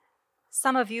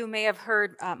Some of you may have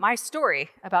heard my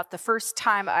story about the first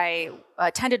time I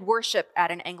attended worship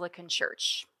at an Anglican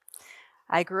church.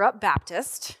 I grew up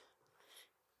Baptist,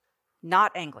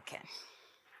 not Anglican.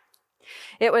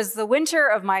 It was the winter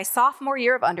of my sophomore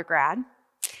year of undergrad,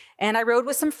 and I rode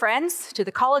with some friends to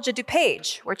the College of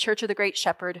DuPage, where Church of the Great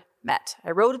Shepherd met.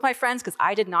 I rode with my friends because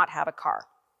I did not have a car.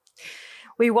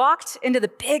 We walked into the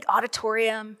big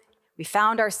auditorium. We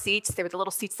found our seats. They were the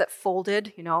little seats that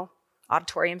folded,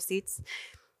 auditorium seats.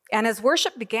 And as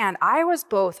worship began, I was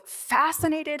both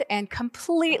fascinated and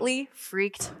completely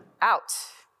freaked out.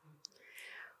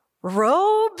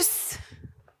 Robes,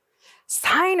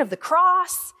 sign of the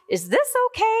cross, is this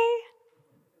okay?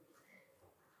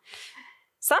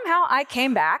 Somehow I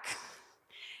came back,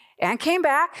 and came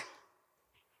back,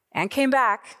 and came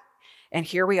back, and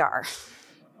here we are.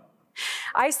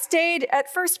 I stayed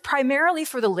at first primarily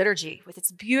for the liturgy with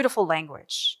its beautiful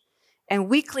language and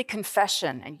weekly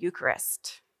confession and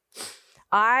Eucharist.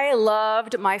 I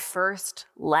loved my first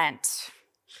Lent,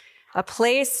 a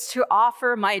place to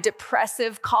offer my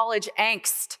depressive college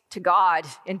angst to God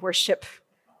in worship.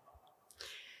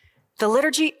 The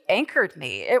liturgy anchored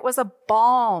me. It was a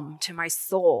balm to my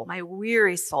soul, my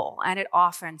weary soul, and it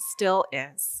often still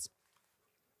is.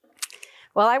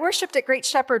 Well, I worshiped at Great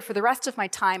Shepherd for the rest of my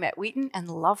time at Wheaton and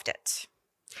loved it.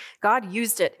 God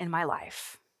used it in my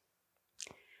life.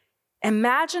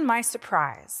 Imagine my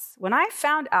surprise when I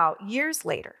found out years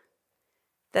later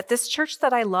that this church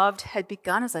that I loved had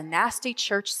begun as a nasty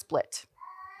church split.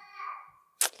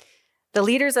 The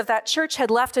leaders of that church had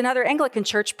left another Anglican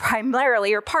church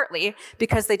primarily or partly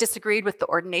because they disagreed with the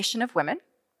ordination of women,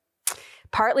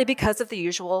 partly because of the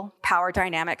usual power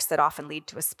dynamics that often lead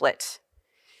to a split.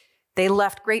 They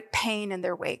left great pain in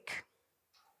their wake.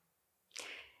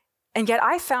 And yet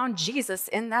I found Jesus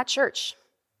in that church.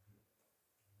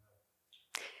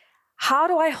 How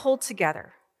do I hold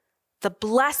together the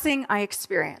blessing I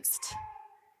experienced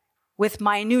with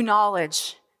my new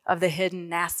knowledge of the hidden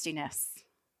nastiness?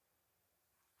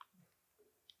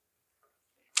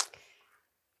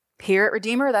 Here at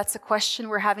Redeemer, that's a question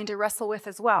we're having to wrestle with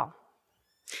as well,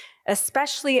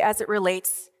 especially as it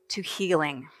relates to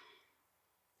healing.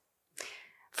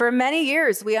 For many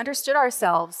years, we understood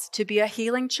ourselves to be a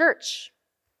healing church,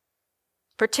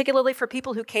 particularly for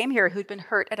people who came here who'd been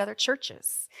hurt at other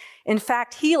churches. In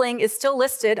fact, healing is still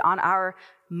listed on our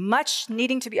much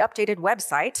needing to be updated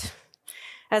website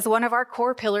as one of our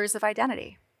core pillars of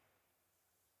identity.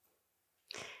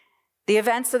 The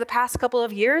events of the past couple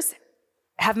of years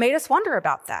have made us wonder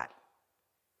about that.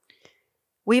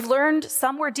 We've learned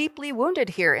some were deeply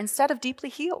wounded here instead of deeply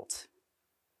healed.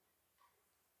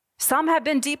 Some have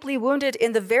been deeply wounded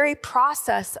in the very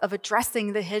process of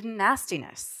addressing the hidden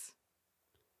nastiness.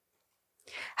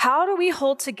 How do we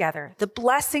hold together the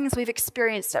blessings we've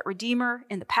experienced at Redeemer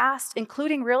in the past,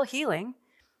 including real healing,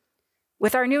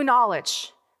 with our new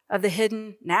knowledge of the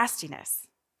hidden nastiness?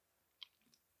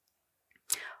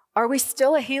 Are we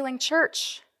still a healing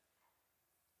church?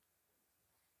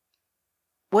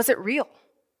 Was it real?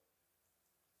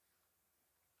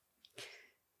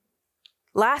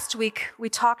 Last week, we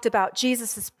talked about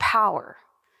Jesus' power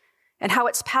and how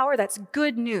it's power that's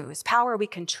good news, power we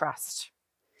can trust.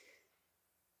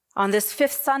 On this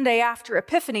fifth Sunday after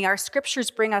Epiphany, our scriptures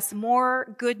bring us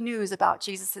more good news about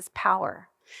Jesus' power,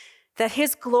 that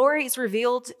his glory is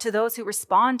revealed to those who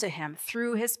respond to him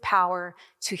through his power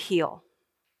to heal.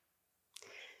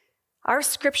 Our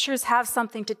scriptures have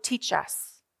something to teach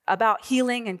us about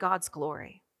healing and God's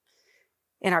glory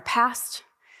in our past,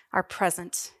 our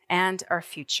present, and our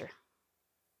future.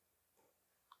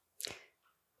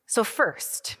 So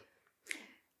first,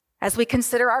 as we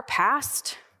consider our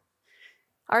past,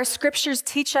 our scriptures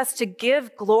teach us to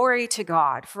give glory to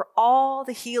God for all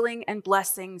the healing and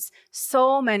blessings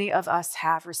so many of us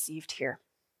have received here.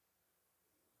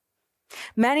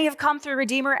 Many have come through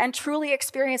Redeemer and truly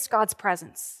experienced God's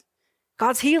presence,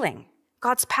 God's healing,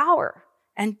 God's power,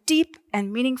 and deep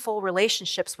and meaningful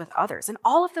relationships with others. And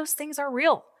all of those things are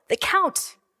real. They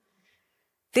count.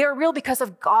 They are real because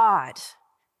of God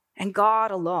and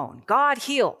God alone. God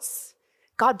heals.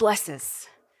 God blesses.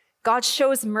 God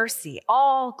shows mercy.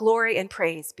 All glory and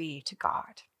praise be to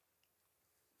God.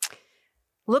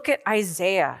 Look at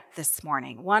Isaiah this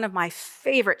morning, one of my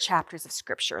favorite chapters of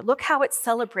Scripture. Look how it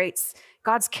celebrates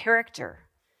God's character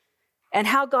and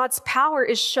how God's power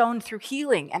is shown through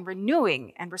healing and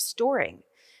renewing and restoring.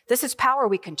 This is power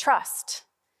we can trust.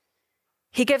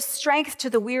 He gives strength to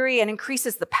the weary and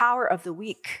increases the power of the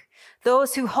weak.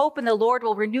 Those who hope in the Lord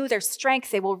will renew their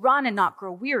strength. They will run and not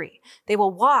grow weary. They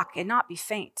will walk and not be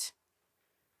faint.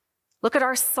 Look at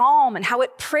our psalm and how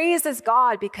it praises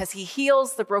God because he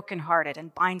heals the brokenhearted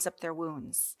and binds up their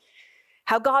wounds.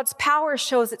 How God's power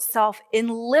shows itself in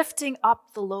lifting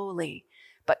up the lowly,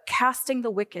 but casting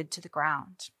the wicked to the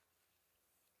ground.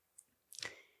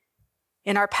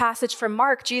 In our passage from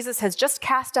Mark, Jesus has just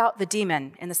cast out the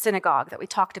demon in the synagogue that we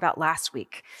talked about last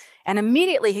week. And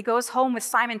immediately he goes home with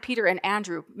Simon, Peter, and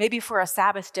Andrew, maybe for a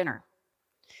Sabbath dinner.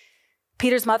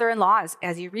 Peter's mother-in-law,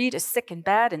 as you read, is sick in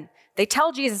bed, and they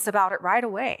tell Jesus about it right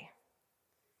away.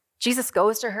 Jesus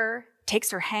goes to her, takes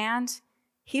her hand,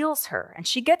 heals her, and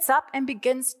she gets up and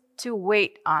begins to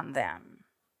wait on them.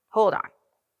 Hold on.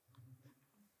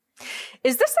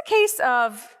 Is this a case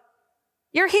of,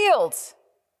 you're healed?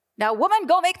 Now, woman,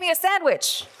 go make me a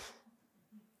sandwich.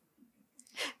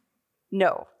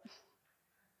 No.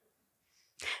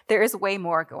 There is way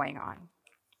more going on.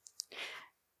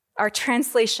 Our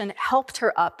translation, helped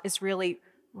her up, is really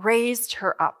raised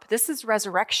her up. This is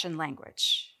resurrection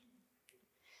language.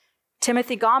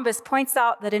 Timothy Gombis points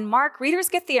out that in Mark, readers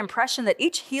get the impression that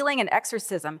each healing and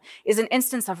exorcism is an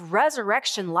instance of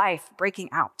resurrection life breaking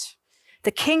out,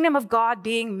 the kingdom of God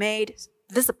being made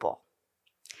visible.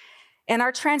 And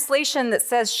our translation that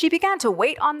says she began to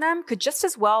wait on them could just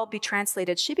as well be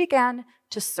translated, she began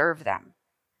to serve them.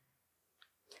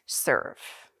 Serve.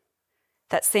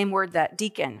 That same word that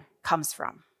deacon comes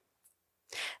from.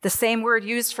 The same word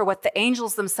used for what the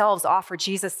angels themselves offer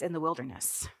Jesus in the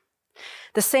wilderness.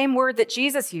 The same word that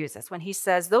Jesus uses when he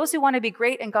says, those who want to be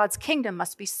great in God's kingdom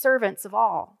must be servants of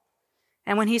all.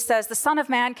 And when he says, the Son of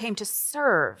Man came to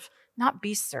serve, not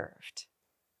be served.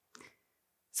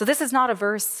 So this is not a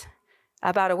verse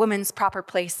about a woman's proper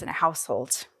place in a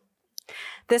household.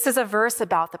 This is a verse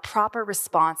about the proper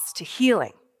response to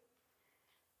healing,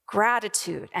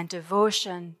 gratitude, and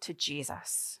devotion to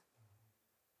Jesus.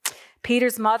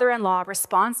 Peter's mother-in-law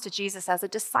responds to Jesus as a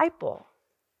disciple,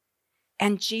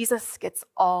 and Jesus gets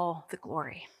all the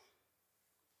glory.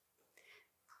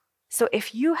 So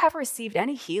if you have received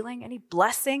any healing, any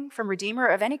blessing from Redeemer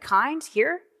of any kind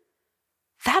here,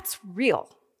 that's real.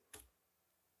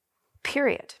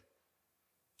 Period.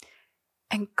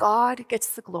 And God gets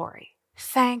the glory.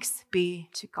 Thanks be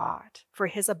to God for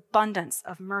his abundance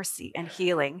of mercy and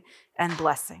healing and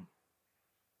blessing.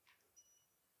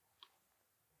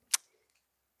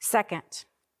 Second,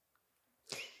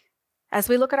 as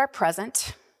we look at our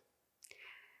present,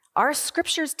 our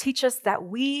scriptures teach us that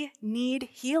we need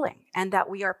healing and that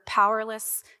we are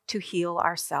powerless to heal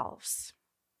ourselves.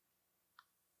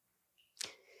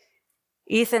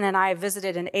 Ethan and I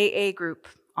visited an AA group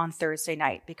on Thursday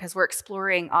night because we're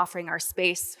exploring offering our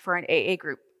space for an AA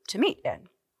group to meet in.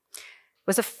 It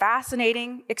was a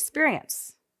fascinating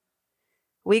experience.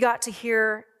 We got to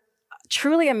hear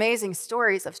truly amazing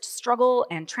stories of struggle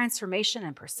and transformation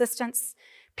and persistence.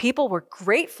 People were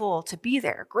grateful to be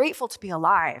there, grateful to be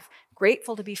alive,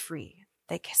 grateful to be free.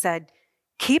 They said,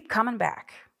 keep coming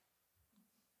back.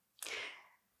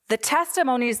 The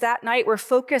testimonies that night were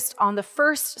focused on the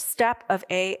first step of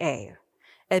AA,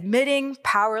 admitting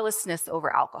powerlessness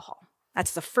over alcohol.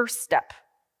 That's the first step.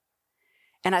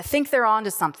 And I think they're on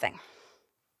to something.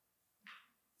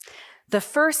 The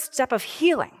first step of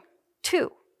healing,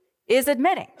 too, is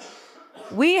admitting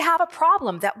we have a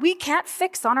problem that we can't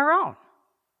fix on our own.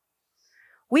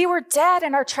 We were dead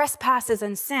in our trespasses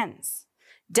and sins.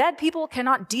 Dead people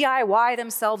cannot DIY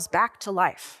themselves back to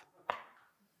life.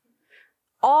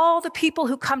 All the people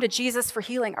who come to Jesus for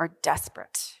healing are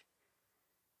desperate.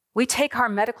 We take our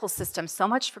medical system so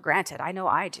much for granted. I know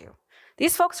I do.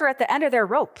 These folks are at the end of their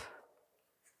rope.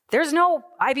 There's no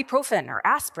ibuprofen or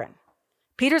aspirin.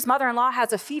 Peter's mother-in-law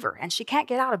has a fever and she can't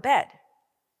get out of bed.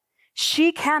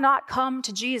 She cannot come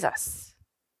to Jesus.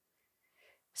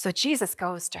 So Jesus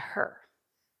goes to her.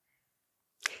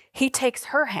 He takes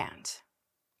her hand.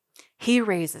 He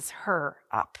raises her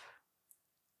up.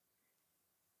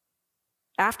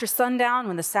 After sundown,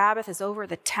 when the Sabbath is over,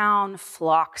 the town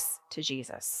flocks to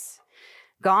Jesus.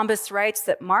 Gombis writes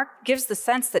that Mark gives the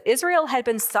sense that Israel had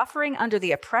been suffering under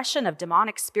the oppression of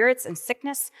demonic spirits and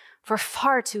sickness for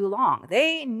far too long.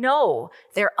 They know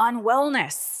their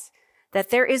unwellness, that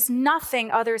there is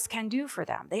nothing others can do for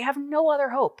them. They have no other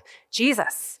hope.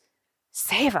 Jesus,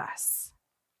 save us.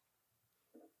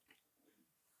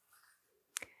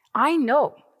 I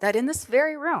know that in this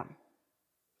very room,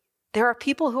 there are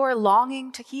people who are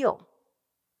longing to heal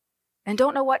and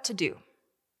don't know what to do.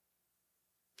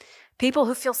 People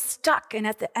who feel stuck and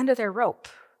at the end of their rope.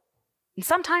 And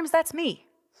sometimes that's me.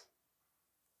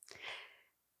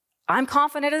 I'm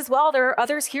confident as well there are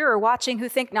others here or watching who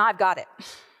think, no, I've got it.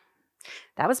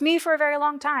 That was me for a very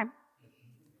long time.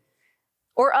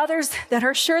 Or others that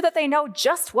are sure that they know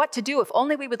just what to do if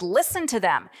only we would listen to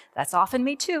them. That's often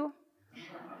me too.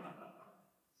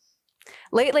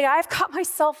 Lately, I've caught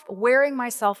myself wearing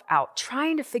myself out,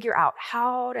 trying to figure out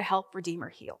how to help Redeemer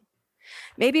heal.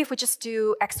 Maybe if we just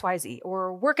do X, Y, Z,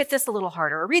 or work at this a little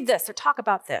harder, or read this, or talk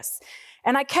about this.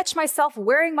 And I catch myself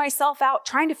wearing myself out,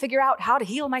 trying to figure out how to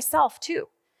heal myself too.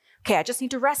 Okay, I just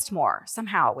need to rest more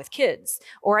somehow with kids,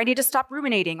 or I need to stop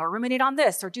ruminating, or ruminate on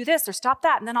this, or do this, or stop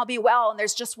that, and then I'll be well, and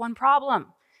there's just one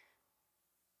problem.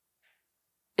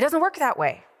 It doesn't work that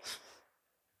way.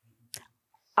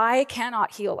 I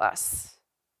cannot heal us.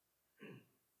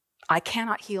 I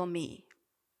cannot heal me.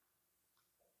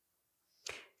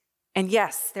 And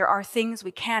yes, there are things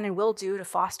we can and will do to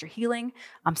foster healing.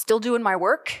 I'm still doing my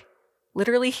work,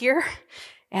 literally here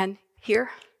and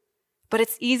here. But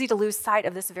it's easy to lose sight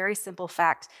of this very simple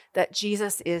fact that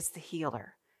Jesus is the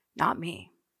healer, not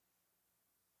me.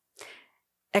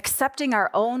 Accepting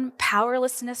our own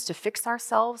powerlessness to fix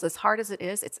ourselves, as hard as it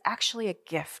is, it's actually a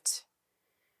gift.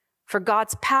 For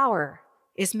God's power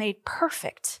is made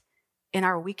perfect in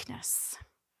our weakness.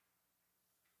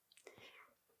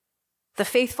 The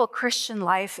faithful Christian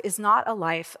life is not a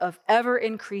life of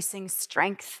ever-increasing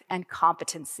strength and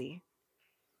competency.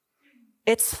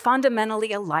 It's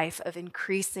fundamentally a life of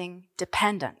increasing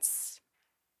dependence.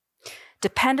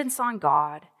 Dependence on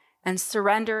God and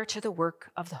surrender to the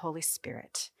work of the Holy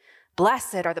Spirit.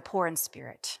 Blessed are the poor in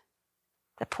spirit,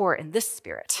 the poor in this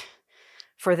spirit,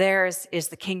 for theirs is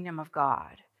the kingdom of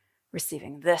God,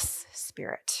 receiving this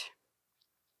spirit.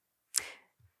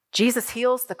 Jesus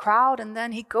heals the crowd, and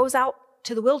then he goes out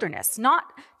to the wilderness, not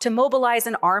to mobilize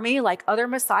an army like other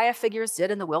Messiah figures did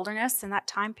in the wilderness in that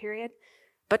time period,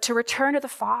 but to return to the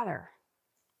Father.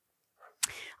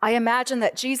 I imagine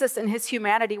that Jesus in his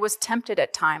humanity was tempted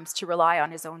at times to rely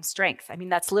on his own strength. I mean,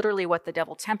 that's literally what the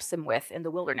devil tempts him with in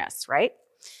the wilderness, right?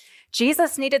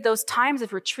 Jesus needed those times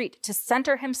of retreat to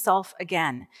center himself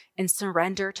again in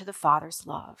surrender to the Father's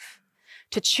love,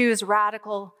 to choose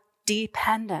radical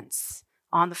dependence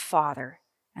on the Father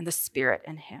and the Spirit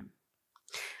in him.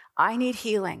 I need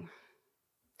healing.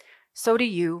 So do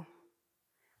you.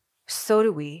 So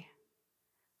do we.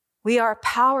 We are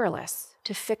powerless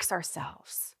to fix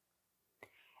ourselves.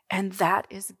 And that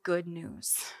is good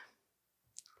news.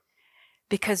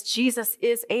 Because Jesus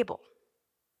is able.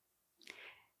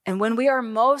 And when we are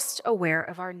most aware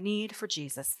of our need for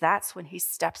Jesus, that's when he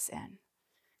steps in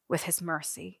with his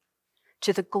mercy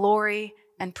to the glory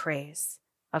and praise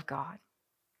of God.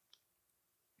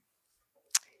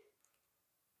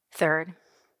 Third,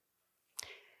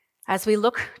 as we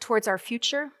look towards our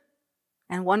future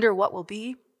and wonder what will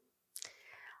be,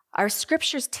 our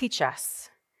scriptures teach us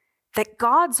that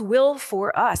God's will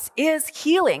for us is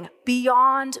healing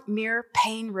beyond mere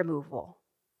pain removal.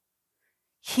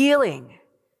 Healing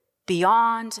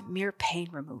beyond mere pain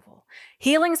removal.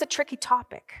 Healing is a tricky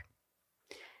topic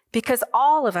because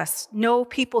all of us know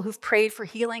people who've prayed for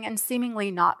healing and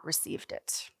seemingly not received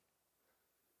it.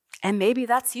 And maybe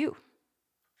that's you.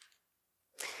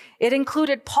 It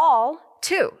included Paul,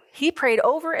 too. He prayed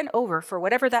over and over for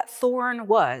whatever that thorn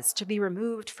was to be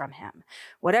removed from him.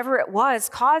 Whatever it was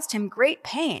caused him great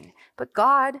pain, but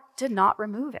God did not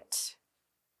remove it.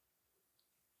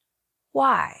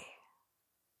 Why?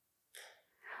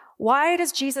 Why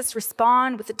does Jesus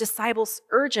respond with the disciples'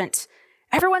 urgent,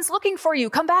 "Everyone's looking for you,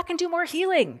 come back and do more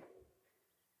healing,"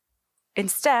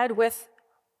 instead with,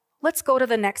 "Let's go to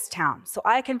the next town so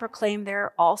I can proclaim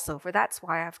there also, for that's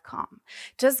why I've come"?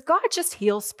 Does God just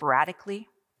heal sporadically?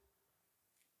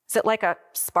 Is it like a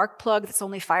spark plug that's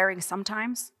only firing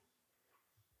sometimes?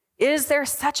 Is there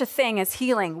such a thing as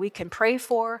healing we can pray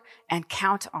for and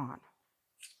count on?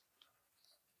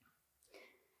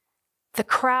 The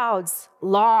crowds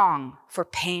long for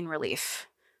pain relief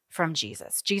from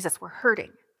Jesus. Jesus, we're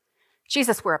hurting.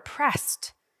 Jesus, we're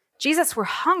oppressed. Jesus, we're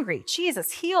hungry.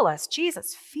 Jesus, heal us.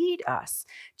 Jesus, feed us.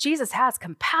 Jesus has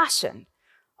compassion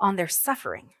on their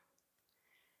suffering.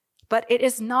 But it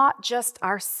is not just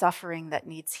our suffering that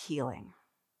needs healing.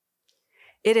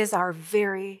 It is our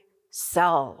very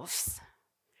selves,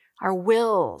 our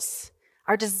wills,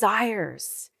 our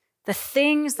desires, the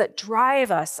things that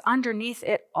drive us underneath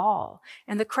it all.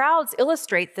 And the crowds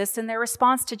illustrate this in their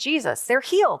response to Jesus. They're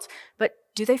healed, but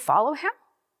do they follow him?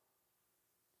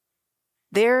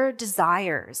 Their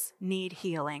desires need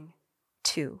healing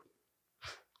too.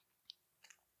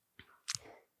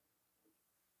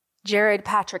 Jared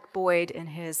Patrick Boyd, in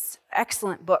his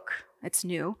excellent book, it's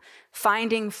new,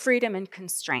 Finding Freedom in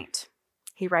Constraint,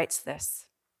 he writes this: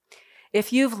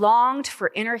 "If you've longed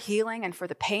for inner healing and for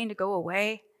the pain to go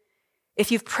away,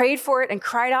 If you've prayed for it and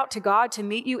cried out to God to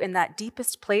meet you in that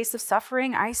deepest place of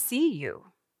suffering, I see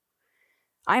you.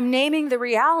 I'm naming the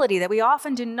reality that we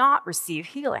often do not receive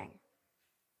healing.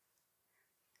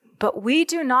 But we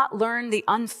do not learn the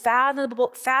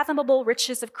unfathomable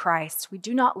riches of Christ. We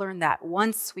do not learn that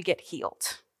once we get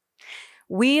healed.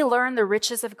 We learn the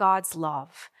riches of God's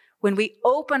love when we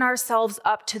open ourselves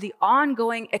up to the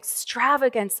ongoing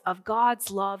extravagance of God's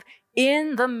love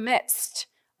in the midst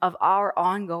of our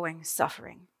ongoing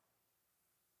suffering.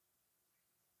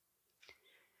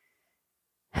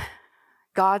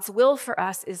 God's will for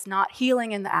us is not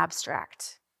healing in the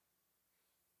abstract.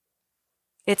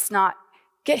 It's not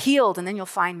get healed and then you'll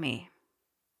find me.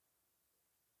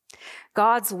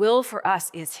 God's will for us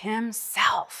is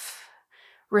Himself,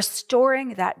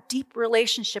 restoring that deep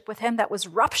relationship with Him that was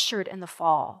ruptured in the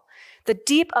fall, the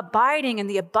deep abiding in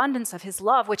the abundance of His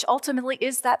love, which ultimately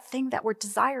is that thing that we're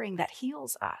desiring that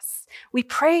heals us. We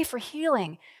pray for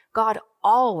healing. God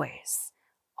always,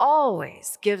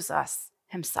 always gives us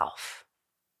Himself.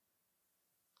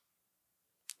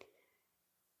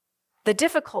 The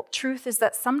difficult truth is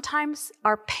that sometimes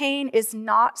our pain is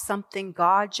not something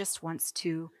God just wants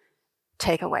to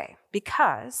take away,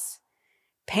 because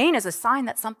pain is a sign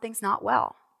that something's not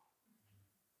well.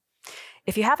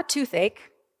 If you have a toothache,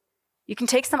 you can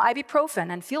take some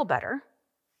ibuprofen and feel better,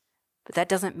 but that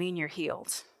doesn't mean you're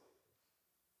healed.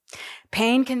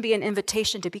 Pain can be an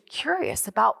invitation to be curious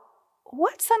about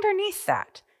what's underneath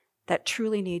that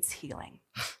truly needs healing.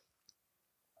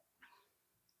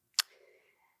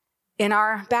 In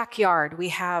our backyard, we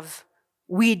have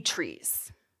weed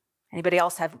trees. Anybody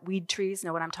else have weed trees?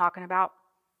 Know what I'm talking about?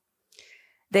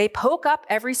 They poke up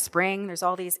every spring. There's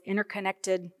all these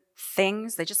interconnected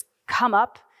things. They just come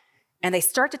up and they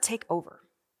start to take over.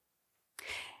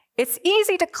 It's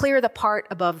easy to clear the part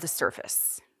above the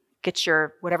surface. Get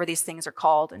your, whatever these things are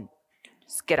called, and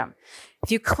just get them.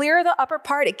 If you clear the upper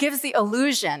part, it gives the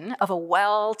illusion of a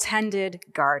well-tended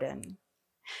garden.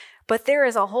 But there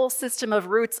is a whole system of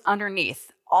roots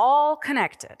underneath, all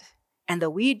connected, and the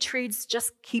weed trees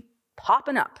just keep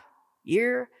popping up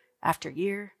year after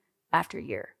year after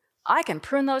year. I can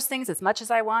prune those things as much as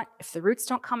I want. If the roots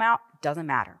don't come out, it doesn't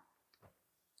matter.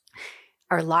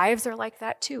 Our lives are like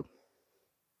that too.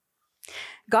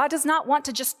 God does not want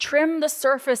to just trim the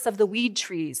surface of the weed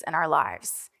trees in our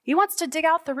lives. He wants to dig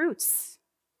out the roots.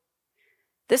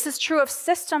 This is true of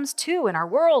systems too, in our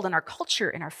world, in our culture,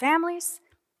 in our families.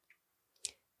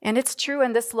 And it's true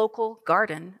in this local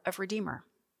garden of Redeemer.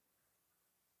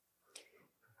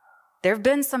 There have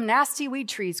been some nasty weed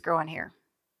trees growing here.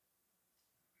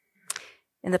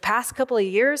 In the past couple of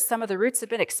years, some of the roots have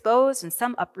been exposed and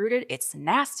some uprooted. It's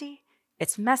nasty,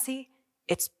 it's messy,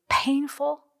 it's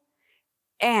painful,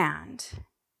 and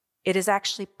it is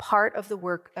actually part of the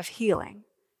work of healing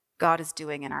God is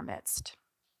doing in our midst.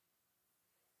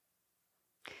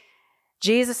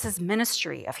 Jesus'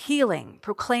 ministry of healing,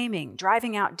 proclaiming,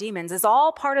 driving out demons is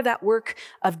all part of that work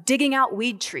of digging out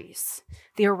weed trees,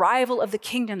 the arrival of the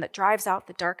kingdom that drives out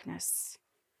the darkness.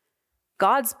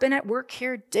 God's been at work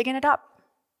here digging it up.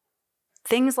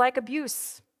 Things like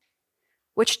abuse,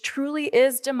 which truly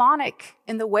is demonic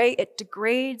in the way it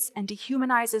degrades and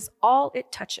dehumanizes all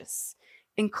it touches,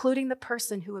 including the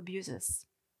person who abuses.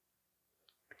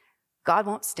 God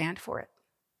won't stand for it.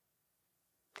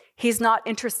 He's not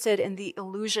interested in the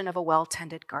illusion of a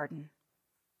well-tended garden.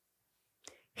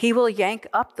 He will yank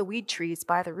up the weed trees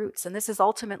by the roots, and this is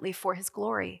ultimately for His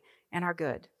glory and our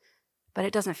good. But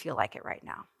it doesn't feel like it right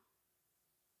now.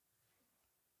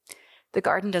 The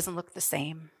garden doesn't look the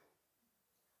same.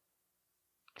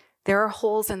 There are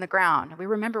holes in the ground. We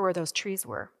remember where those trees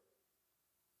were.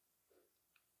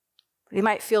 We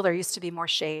might feel there used to be more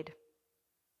shade.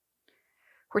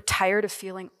 We're tired of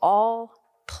feeling all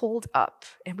pulled up,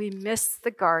 and we miss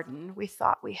the garden we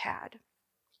thought we had.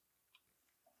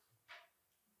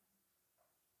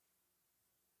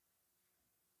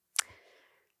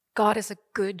 God is a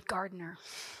good gardener.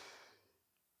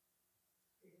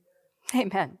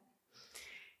 Amen.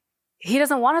 He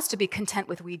doesn't want us to be content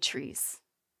with weed trees.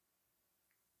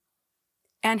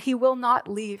 And He will not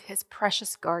leave His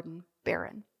precious garden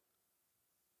barren.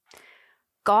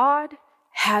 God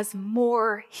has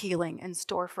more healing in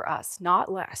store for us,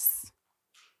 not less.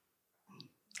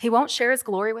 He won't share His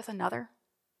glory with another.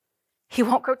 He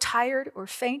won't grow tired or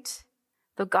faint,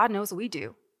 though God knows we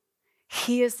do.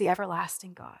 He is the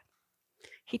everlasting God.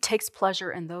 He takes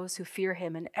pleasure in those who fear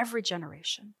Him in every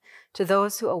generation, to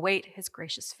those who await His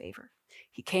gracious favor.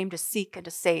 He came to seek and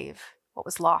to save what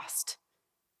was lost,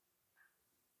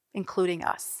 including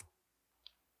us.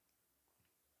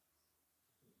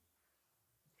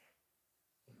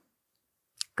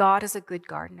 God is a good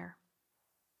gardener.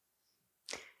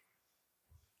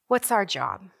 What's our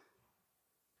job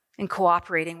in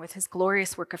cooperating with his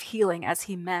glorious work of healing as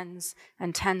he mends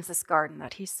and tends this garden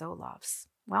that he so loves?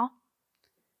 Well,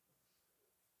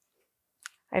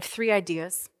 I have 3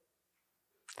 ideas,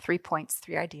 3 points,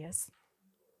 3 ideas.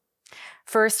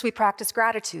 First, we practice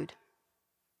gratitude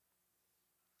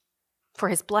for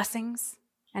his blessings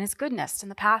and his goodness in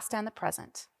the past and the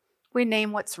present. We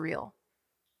name what's real.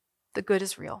 The good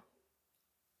is real.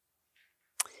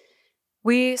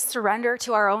 We surrender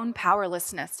to our own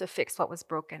powerlessness to fix what was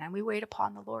broken, and we wait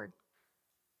upon the Lord.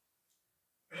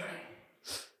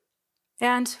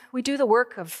 And we do the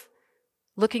work of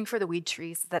looking for the weed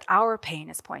trees that our pain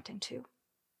is pointing to.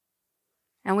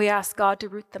 And we ask God to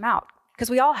root them out, because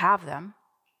we all have them,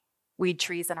 weed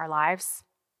trees in our lives.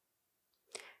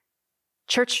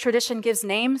 Church tradition gives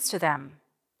names to them,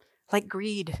 like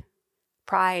greed,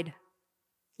 pride,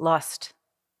 lust,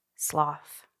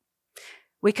 sloth.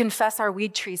 We confess our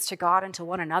weed trees to God and to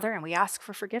one another, and we ask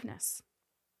for forgiveness.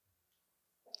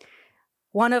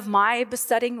 One of my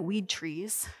besetting weed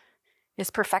trees is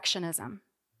perfectionism.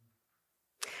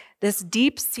 This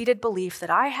deep-seated belief that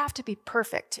I have to be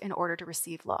perfect in order to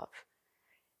receive love.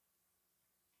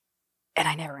 And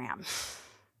I never am.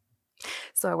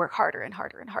 So I work harder and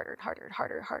harder and harder and harder and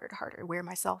harder and harder and harder to wear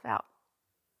myself out.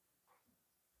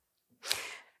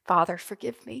 Father,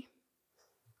 forgive me.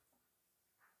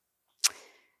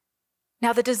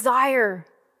 Now, the desire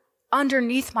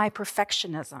underneath my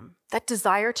perfectionism, that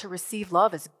desire to receive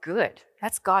love is good.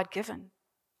 That's God-given.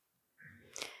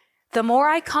 The more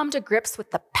I come to grips with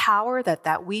the power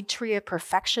that weed tree of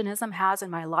perfectionism has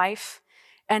in my life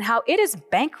and how it is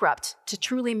bankrupt to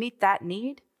truly meet that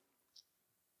need,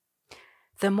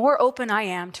 the more open I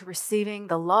am to receiving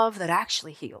the love that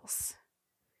actually heals,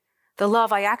 the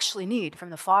love I actually need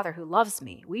from the Father who loves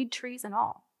me, weed trees and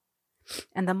all.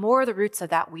 And the more the roots of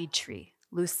that weed tree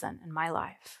loosen in my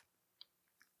life.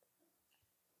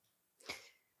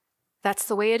 That's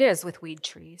the way it is with weed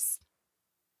trees.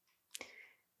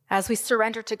 As we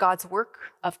surrender to God's work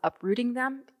of uprooting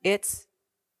them, it's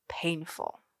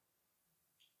painful.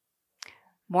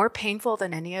 More painful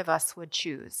than any of us would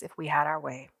choose if we had our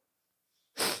way.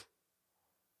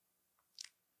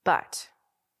 But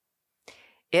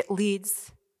it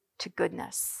leads to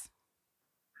goodness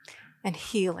and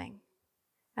healing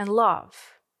and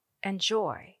love and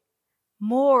joy.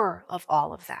 More of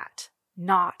all of that,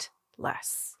 not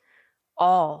less.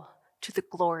 All to the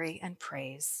glory and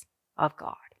praise of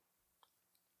God.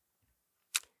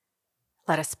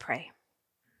 Let us pray.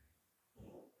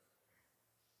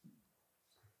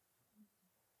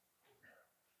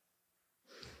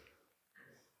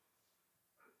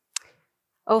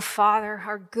 O Father,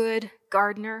 our good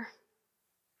gardener,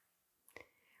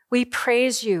 we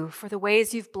praise you for the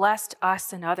ways you've blessed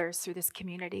us and others through this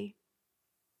community.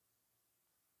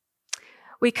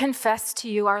 We confess to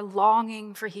you our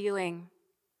longing for healing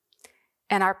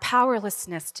and our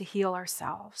powerlessness to heal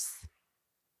ourselves.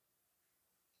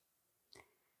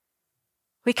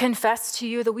 We confess to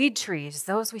you the weed trees,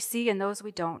 those we see and those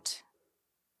we don't.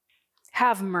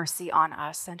 Have mercy on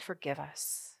us and forgive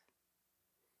us.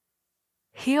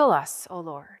 Heal us, O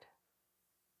Lord,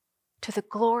 to the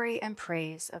glory and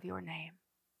praise of your name.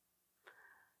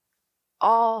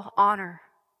 All honor,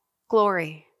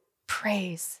 glory,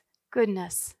 praise,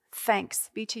 goodness, thanks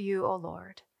be to you, O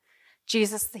Lord,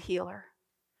 Jesus the healer,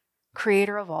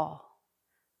 creator of all.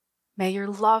 May your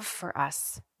love for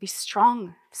us be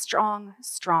strong, strong,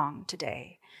 strong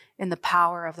today in the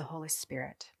power of the Holy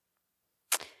Spirit.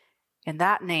 In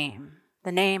that name,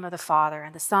 the name of the Father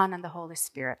and the Son and the Holy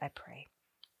Spirit, I pray.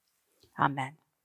 Amen.